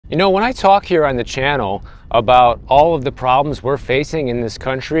You know, when I talk here on the channel about all of the problems we're facing in this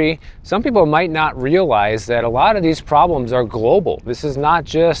country, some people might not realize that a lot of these problems are global. This is not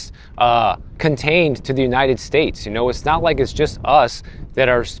just contained to the United States. You know, it's not like it's just us that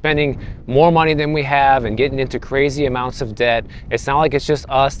are spending more money than we have and getting into crazy amounts of debt. It's not like it's just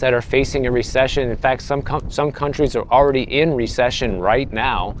us that are facing a recession. In fact, some countries are already in recession right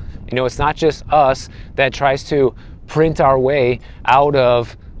now. You know, it's not just us that tries to print our way out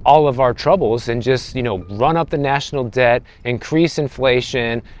of all of our troubles and just, you know, run up the national debt, increase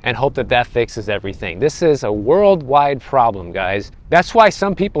inflation, and hope that that fixes everything. This is a worldwide problem, guys. That's why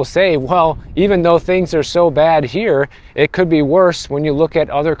some people say, well, even though things are so bad here, it could be worse when you look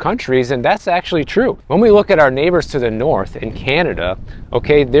at other countries, and that's actually true. When we look at our neighbors to the north in Canada,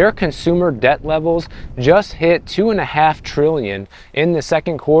 okay, their consumer debt levels just hit $2.5 trillion in the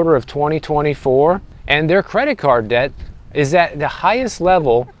second quarter of 2024, and their credit card debt is at the highest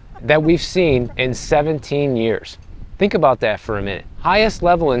level that we've seen in 17 years. Think about that for a minute. Highest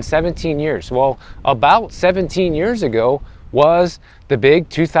level in 17 years. Well, about 17 years ago was the big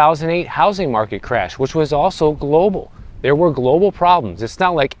 2008 housing market crash, which was also global. There were global problems. It's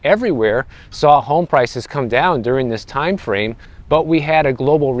not like everywhere saw home prices come down during this time frame, but we had a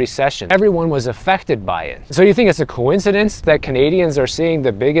global recession. Everyone was affected by it. So you think it's a coincidence that Canadians are seeing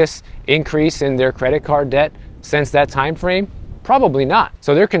the biggest increase in their credit card debt since that time frame? Probably not.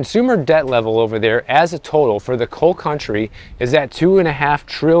 So their consumer debt level over there as a total for the whole country is at $2.5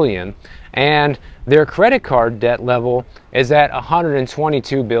 trillion, and their credit card debt level is at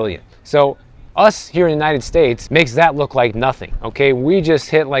 $122 billion. So us here in the United States makes that look like nothing, okay? We just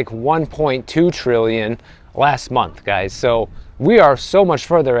hit like 1.2 trillion last month, guys. So we are so much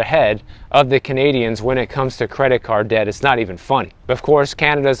further ahead of the Canadians when it comes to credit card debt. It's not even funny. Of course,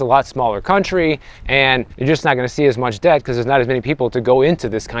 Canada is a lot smaller country, and you're just not going to see as much debt because there's not as many people to go into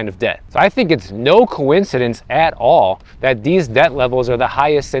this kind of debt. So I think it's no coincidence at all that these debt levels are the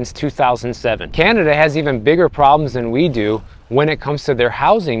highest since 2007. Canada has even bigger problems than we do when it comes to their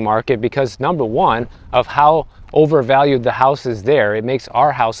housing market because, number one, of how overvalued the house is there. It makes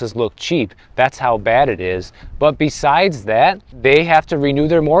our houses look cheap. That's how bad it is. But besides that, they have to renew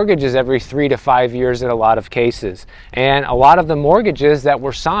their mortgages every 3 to 5 years in a lot of cases. And a lot of the mortgages that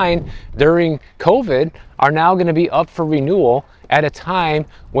were signed during COVID are now going to be up for renewal at a time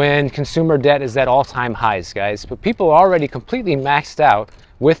when consumer debt is at all-time highs, guys. But people are already completely maxed out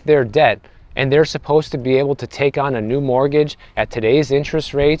with their debt, and they're supposed to be able to take on a new mortgage at today's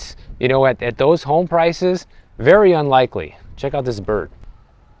interest rates, you know, at those home prices. Very unlikely. Check out this bird.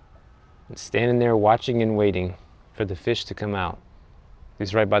 It's standing there watching and waiting for the fish to come out.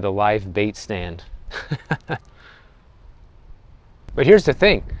 He's right by the live bait stand. But here's the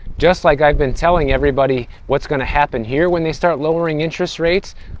thing. Just like I've been telling everybody what's going to happen here when they start lowering interest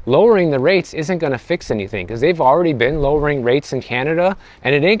rates, lowering the rates isn't going to fix anything because they've already been lowering rates in Canada,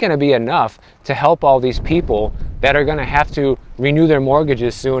 and it ain't going to be enough to help all these people that are going to have to renew their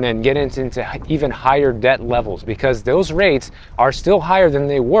mortgages soon and get into even higher debt levels because those rates are still higher than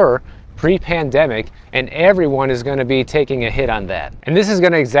they were pre-pandemic, and everyone is going to be taking a hit on that. And this is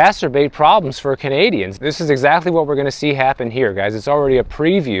going to exacerbate problems for Canadians. This is exactly what we're going to see happen here, guys. It's already a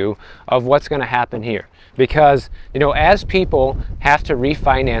preview of what's going to happen here. Because, you know, as people have to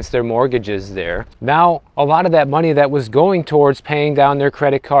refinance their mortgages there, now a lot of that money that was going towards paying down their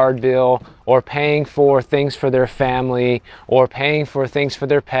credit card bill or paying for things for their family or paying for things for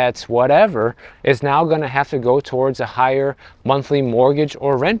their pets, whatever, is now going to have to go towards a higher monthly mortgage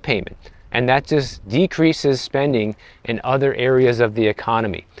or rent payment. And that just decreases spending in other areas of the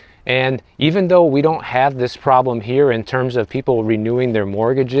economy. And even though we don't have this problem here in terms of people renewing their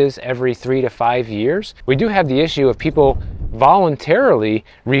mortgages every 3 to 5 years, we do have the issue of people voluntarily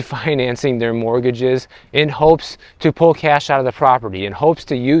refinancing their mortgages in hopes to pull cash out of the property, in hopes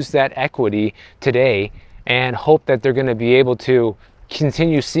to use that equity today and hope that they're going to be able to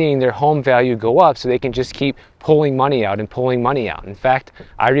continue seeing their home value go up so they can just keep pulling money out and pulling money out. In fact,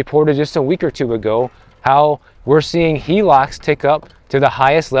 I reported just a week or two ago how we're seeing HELOCs tick up to the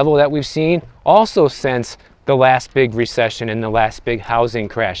highest level that we've seen also since the last big recession and the last big housing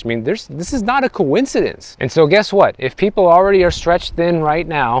crash. I mean, this is not a coincidence. And so guess what? If people already are stretched thin right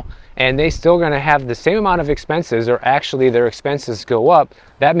now and they still going to have the same amount of expenses, or actually their expenses go up,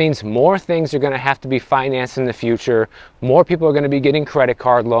 that means more things are going to have to be financed in the future. More people are going to be getting credit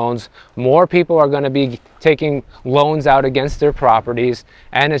card loans. More people are going to be taking loans out against their properties.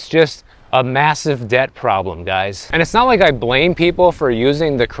 And it's just a massive debt problem, guys. And it's not like I blame people for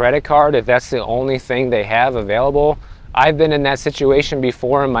using the credit card if that's the only thing they have available. I've been in that situation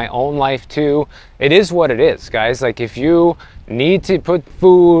before in my own life too. It is what it is, guys. Like, if you need to put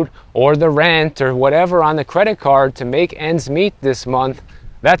food or the rent or whatever on the credit card to make ends meet this month,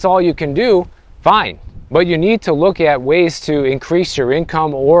 that's all you can do, fine. But you need to look at ways to increase your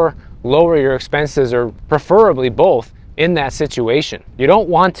income or lower your expenses, or preferably both, in that situation. You don't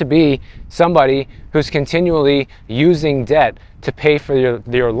want to be somebody who's continually using debt to pay for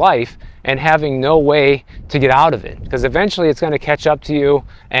your life and having no way to get out of it, because eventually it's going to catch up to you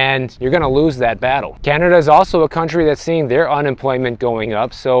and you're going to lose that battle. Canada is also a country that's seeing their unemployment going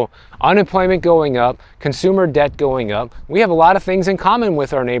up. So unemployment going up, consumer debt going up, we have a lot of things in common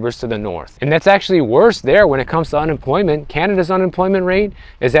with our neighbors to the north. And that's actually worse there when it comes to unemployment. Canada's unemployment rate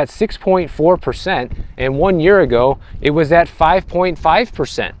is at 6.4%, and 1 year ago it was at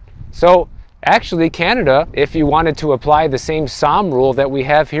 5.5%. So actually, Canada, if you wanted to apply the same SOM rule that we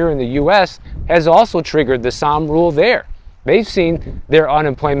have here in the US, has also triggered the SOM rule there. They've seen their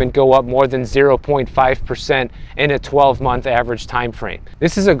unemployment go up more than 0.5% in a 12-month average time frame.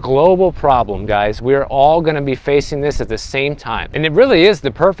 This is a global problem, guys. We're all going to be facing this at the same time. And it really is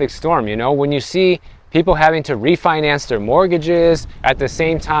the perfect storm, you know, when you see people having to refinance their mortgages. At the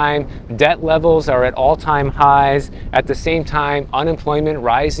same time, debt levels are at all-time highs. At the same time, unemployment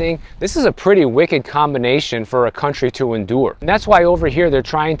rising. This is a pretty wicked combination for a country to endure. And that's why over here they're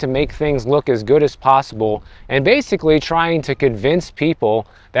trying to make things look as good as possible, and basically trying to convince people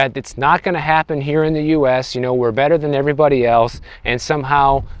that it's not going to happen here in the US. You know, we're better than everybody else, and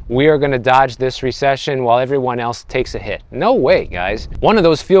somehow we are going to dodge this recession while everyone else takes a hit. No way, guys. One of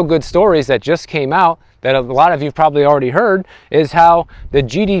those feel-good stories that just came out that a lot of you probably already heard is how the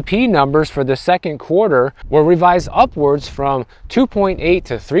GDP numbers for the second quarter were revised upwards from 2.8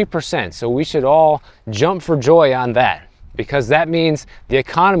 to 3%. So we should all jump for joy on that, because that means the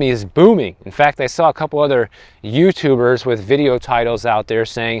economy is booming. In fact, I saw a couple other YouTubers with video titles out there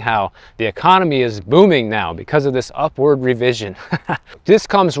saying how the economy is booming now because of this upward revision. This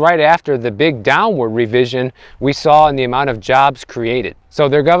comes right after the big downward revision we saw in the amount of jobs created. So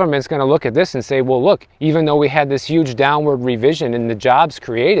their government's going to look at this and say, well, look, even though we had this huge downward revision in the jobs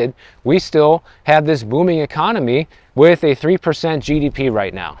created, we still have this booming economy with a 3% GDP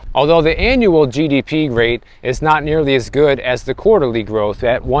right now. Although the annual GDP rate is not nearly as good as the quarterly growth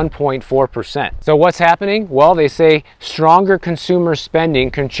at 1.4%. So what's happening? Well, they say stronger consumer spending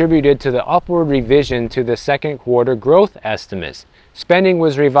contributed to the upward revision to the second quarter growth estimates. Spending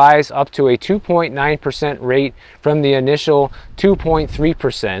was revised up to a 2.9% rate from the initial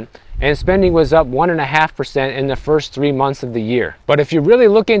 2.3%, and spending was up 1.5% in the first 3 months of the year. But if you really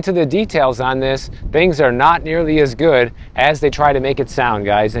look into the details on this, things are not nearly as good as they try to make it sound,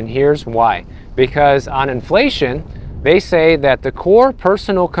 guys, and here's why. Because on inflation, they say that the core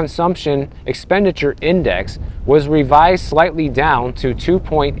personal consumption expenditure index was revised slightly down to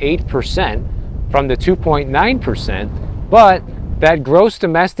 2.8% from the 2.9%, but that gross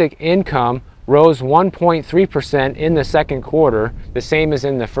domestic income rose 1.3% in the second quarter, the same as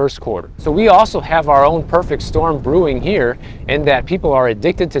in the first quarter. So we also have our own perfect storm brewing here, in that people are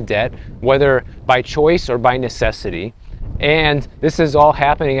addicted to debt, whether by choice or by necessity. And this is all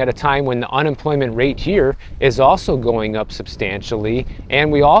happening at a time when the unemployment rate here is also going up substantially,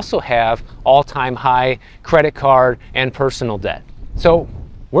 and we also have all-time high credit card and personal debt. So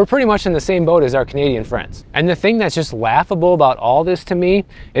we're pretty much in the same boat as our Canadian friends. And the thing that's just laughable about all this to me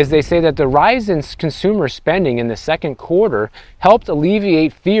is they say that the rise in consumer spending in the second quarter helped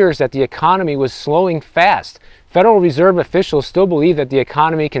alleviate fears that the economy was slowing fast. Federal Reserve officials still believe that the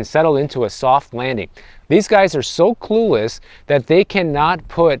economy can settle into a soft landing. These guys are so clueless that they cannot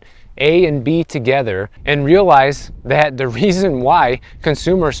put A and B together and realize that the reason why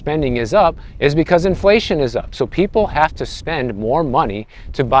consumer spending is up is because inflation is up. So people have to spend more money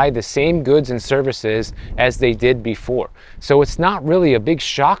to buy the same goods and services as they did before. So it's not really a big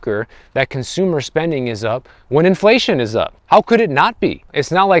shocker that consumer spending is up when inflation is up. How could it not be?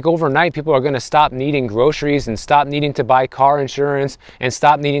 It's not like overnight people are going to stop needing groceries and stop needing to buy car insurance and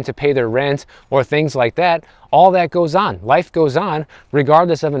stop needing to pay their rent or things like that. All that goes on. Life goes on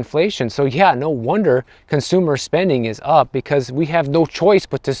regardless of inflation. So yeah, no wonder consumer spending is up, because we have no choice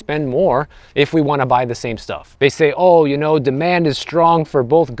but to spend more if we want to buy the same stuff. They say, oh, you know, demand is strong for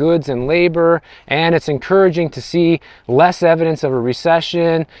both goods and labor, and it's encouraging to see less evidence of a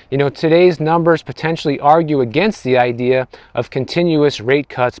recession. You know, today's numbers potentially argue against the idea of continuous rate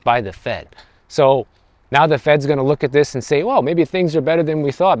cuts by the Fed. So now the Fed's going to look at this and say, well, maybe things are better than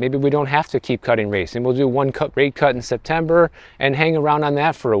we thought. Maybe we don't have to keep cutting rates, and we'll do one rate cut in September and hang around on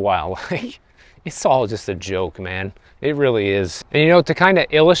that for a while. It's all just a joke, man. It really is. And you know, to kind of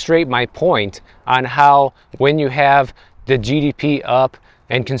illustrate my point on how when you have the GDP up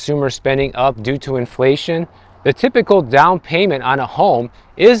and consumer spending up due to inflation, The typical down payment on a home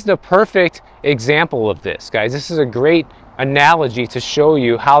is the perfect example of this, guys. This is a great analogy to show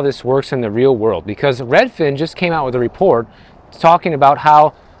you how this works in the real world, because Redfin just came out with a report talking about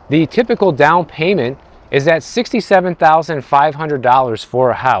how the typical down payment is at $67,500 for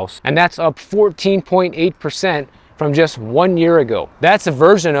a house, and that's up 14.8% from just 1 year ago. That's a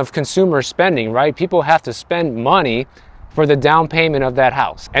version of consumer spending, right? People have to spend money for the down payment of that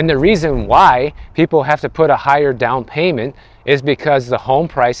house. And the reason why people have to put a higher down payment is because the home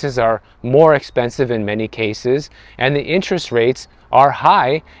prices are more expensive in many cases, and the interest rates are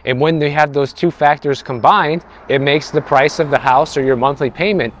high. And when they have those two factors combined, it makes the price of the house or your monthly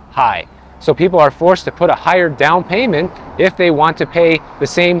payment high. So people are forced to put a higher down payment if they want to pay the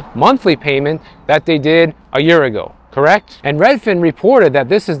same monthly payment that they did a year ago, correct? And Redfin reported that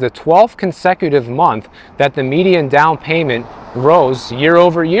this is the 12th consecutive month that the median down payment rose year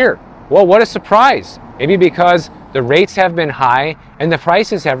over year. Well, what a surprise. Maybe because the rates have been high and the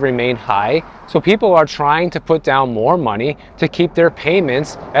prices have remained high, so people are trying to put down more money to keep their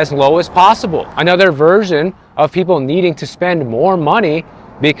payments as low as possible. Another version of people needing to spend more money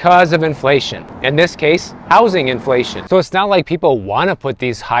because of inflation. In this case, housing inflation. So it's not like people want to put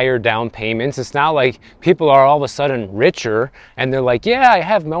these higher down payments. It's not like people are all of a sudden richer and they're like, yeah, I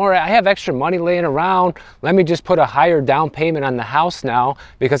have extra money laying around. Let me just put a higher down payment on the house now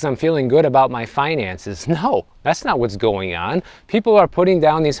because I'm feeling good about my finances. No, that's not what's going on. People are putting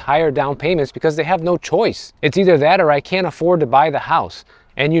down these higher down payments because they have no choice. It's either that or I can't afford to buy the house.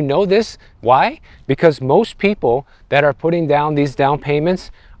 And you know this, why? Because most people that are putting down these down payments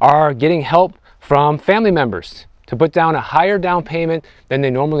are getting help from family members to put down a higher down payment than they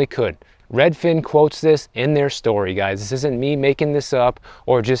normally could. Redfin quotes this in their story, guys. This isn't me making this up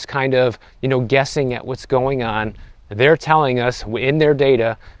or just kind of, guessing at what's going on. They're telling us in their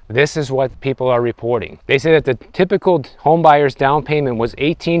data, this is what people are reporting. They say that the typical home buyer's down payment was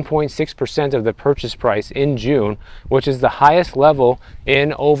 18.6% of the purchase price in June, which is the highest level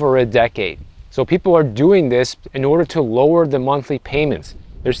in over a decade. So people are doing this in order to lower the monthly payments.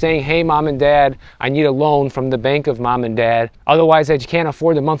 They're saying, hey, mom and dad, I need a loan from the bank of mom and dad. Otherwise, I can't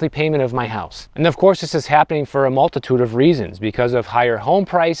afford the monthly payment of my house. And of course, this is happening for a multitude of reasons. Because of higher home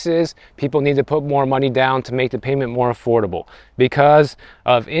prices, people need to put more money down to make the payment more affordable. Because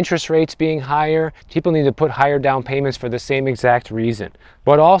of interest rates being higher, people need to put higher down payments for the same exact reason.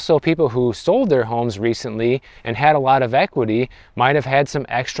 But also, people who sold their homes recently and had a lot of equity might have had some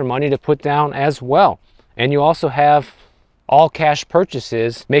extra money to put down as well. And you also have all cash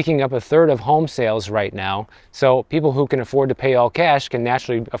purchases making up a third of home sales right now. So people who can afford to pay all cash can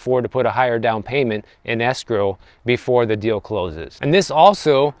naturally afford to put a higher down payment in escrow before the deal closes. And this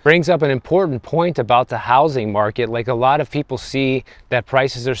also brings up an important point about the housing market. Like, a lot of people see that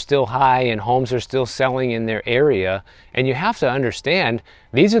prices are still high and homes are still selling in their area. And you have to understand,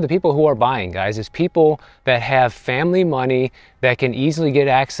 these are the people who are buying, guys. It's people that have family money that can easily get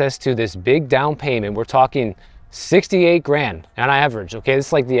access to this big down payment. We're talking 68 grand on average, okay?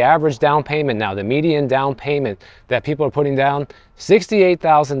 It's like the average down payment now, the median down payment that people are putting down,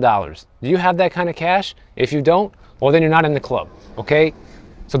 $68,000. Do you have that kind of cash? If you don't, well, then you're not in the club, okay?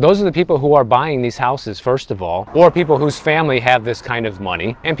 So those are the people who are buying these houses, first of all, or people whose family have this kind of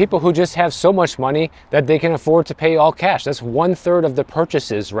money, and people who just have so much money that they can afford to pay all cash. That's 1/3 of the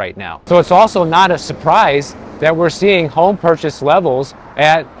purchases right now. So it's also not a surprise that we're seeing home purchase levels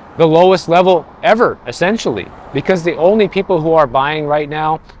at the lowest level ever, essentially, because the only people who are buying right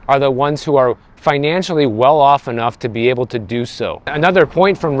now are the ones who are financially well off enough to be able to do so. Another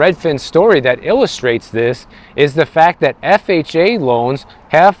point from Redfin's story that illustrates this is the fact that FHA loans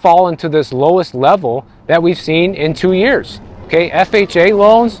have fallen to this lowest level that we've seen in 2 years. Okay, FHA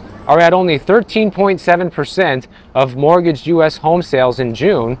loans are at only 13.7% of mortgaged U.S. home sales in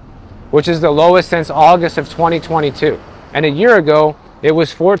June, which is the lowest since August of 2022. And a year ago, it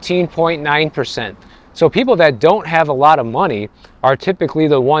was 14.9%. So people that don't have a lot of money are typically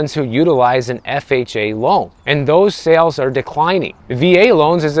the ones who utilize an FHA loan. And those sales are declining. VA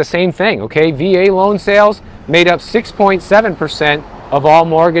loans is the same thing, okay? VA loan sales made up 6.7% of all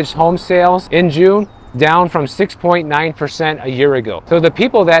mortgaged home sales in June, down from 6.9% a year ago. So the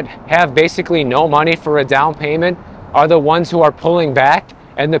people that have basically no money for a down payment are the ones who are pulling back,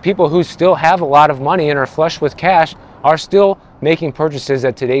 and the people who still have a lot of money and are flush with cash are still making purchases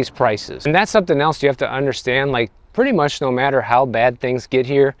at today's prices. And that's something else you have to understand. Like, pretty much no matter how bad things get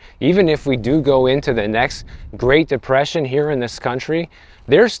here, even if we do go into the next Great Depression here in this country,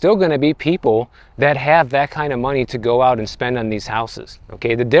 there's still going to be people that have that kind of money to go out and spend on these houses.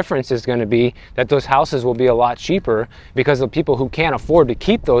 Okay, the difference is going to be that those houses will be a lot cheaper because the people who can't afford to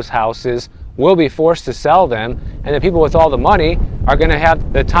keep those houses will be forced to sell them, and the people with all the money are going to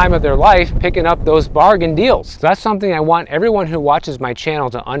have the time of their life picking up those bargain deals. So that's something I want everyone who watches my channel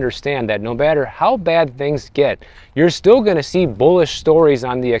to understand, that no matter how bad things get, you're still going to see bullish stories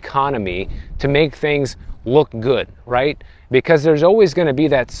on the economy to make things look good, right? Because there's always going to be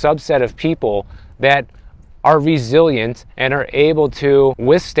that subset of people that are resilient and are able to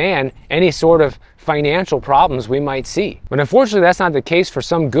withstand any sort of financial problems we might see. But unfortunately, that's not the case for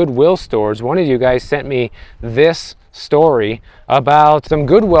some Goodwill stores. One of you guys sent me this story about some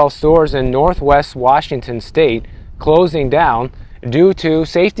Goodwill stores in Northwest Washington State closing down due to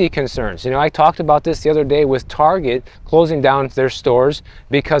safety concerns. You know, I talked about this the other day with Target closing down their stores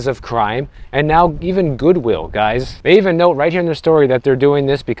because of crime, and now even Goodwill, guys. They even note right here in their story that they're doing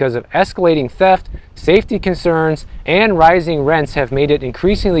this because of escalating theft, safety concerns, and rising rents have made it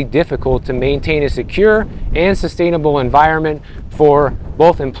increasingly difficult to maintain a secure and sustainable environment for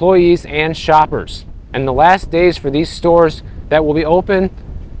both employees and shoppers. And the last days for these stores that will be open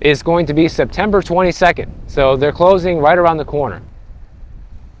is going to be September 22nd. So they're closing right around the corner.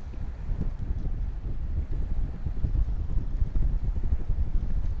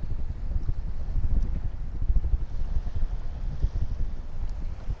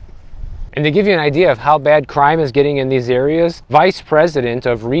 And to give you an idea of how bad crime is getting in these areas, Vice President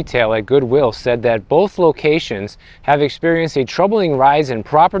of Retail at Goodwill said that both locations have experienced a troubling rise in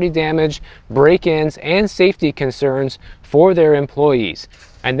property damage, break-ins, and safety concerns for their employees.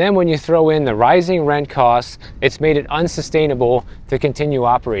 And then when you throw in the rising rent costs, it's made it unsustainable to continue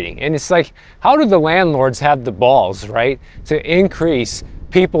operating. And it's like, how do the landlords have the balls, right, to increase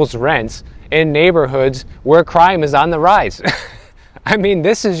people's rents in neighborhoods where crime is on the rise? I mean,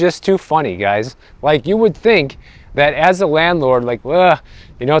 this is just too funny, guys. Like, you would think that as a landlord, like, well,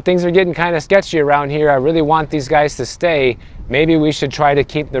 you know, things are getting kind of sketchy around here. I really want these guys to stay. Maybe we should try to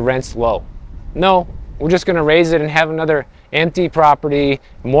keep the rents low. No, we're just going to raise it and have another empty property,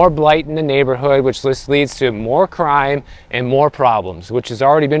 more blight in the neighborhood, which just leads to more crime and more problems, which has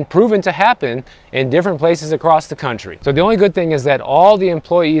already been proven to happen in different places across the country. So the only good thing is that all the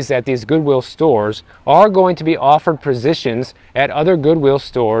employees at these Goodwill stores are going to be offered positions at other Goodwill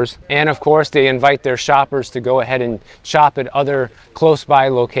stores, and of course they invite their shoppers to go ahead and shop at other close by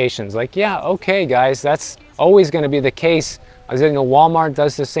locations. Like, yeah, okay guys, that's always going to be the case. As you know, Walmart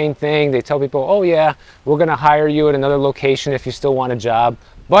does the same thing. They tell people, oh yeah, we're gonna hire you at another location if you still want a job.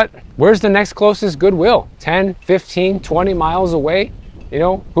 But where's the next closest Goodwill? 10, 15, 20 miles away? You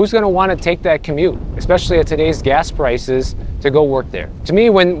know, who's gonna wanna take that commute, especially at today's gas prices, to go work there? To me,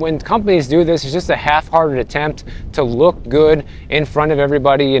 when companies do this, it's just a half-hearted attempt to look good in front of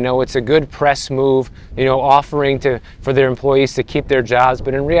everybody. You know, it's a good press move, you know, offering for their employees to keep their jobs.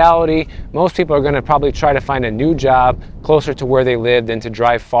 But in reality, most people are gonna probably try to find a new job closer to where they live than to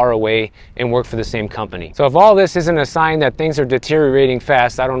drive far away and work for the same company. So if all this isn't a sign that things are deteriorating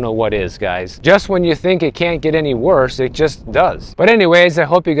fast, I don't know what is, guys. Just when you think it can't get any worse, it just does. But anyways, I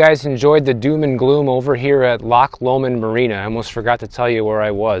hope you guys enjoyed the doom and gloom over here at Loch Lomond Marina. I almost forgot to tell you where I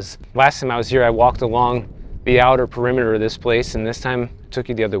was. Last time I was here, I walked along the outer perimeter of this place, and this time I took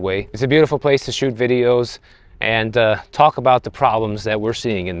you the other way. It's a beautiful place to shoot videos and talk about the problems that we're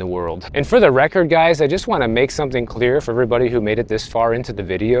seeing in the world. And for the record, guys, I just want to make something clear for everybody who made it this far into the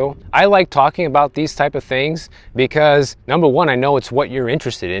video. I like talking about these type of things because, number one, I know it's what you're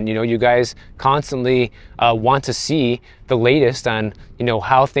interested in. You know, you guys constantly want to see the latest on, you know,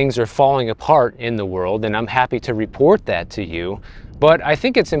 how things are falling apart in the world, and I'm happy to report that to you. But I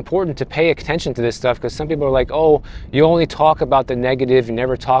think it's important to pay attention to this stuff because some people are like, oh, you only talk about the negative, you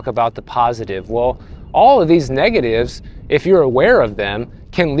never talk about the positive. Well, all of these negatives, if you're aware of them,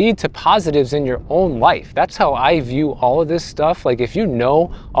 can lead to positives in your own life. That's how I view all of this stuff. Like, if you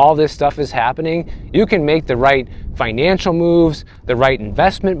know all this stuff is happening, you can make the right financial moves, the right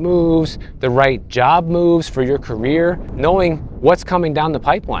investment moves, the right job moves for your career, knowing what's coming down the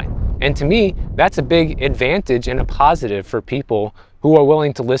pipeline. And to me, that's a big advantage and a positive for people who are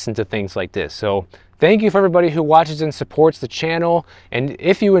willing to listen to things like this. So thank you for everybody who watches and supports the channel. And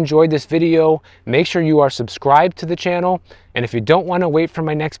if you enjoyed this video, make sure you are subscribed to the channel. And if you don't want to wait for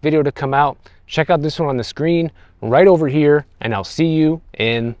my next video to come out, check out this one on the screen right over here, and I'll see you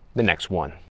in the next one.